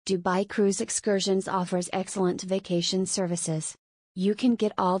Dubai Cruise Excursions offers excellent vacation services. You can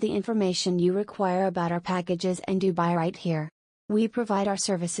get all the information you require about our packages and Dubai right here. We provide our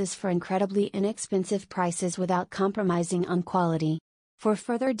services for incredibly inexpensive prices without compromising on quality. For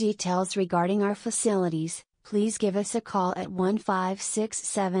further details regarding our facilities, please give us a call at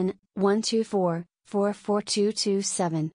 1567 124 44227.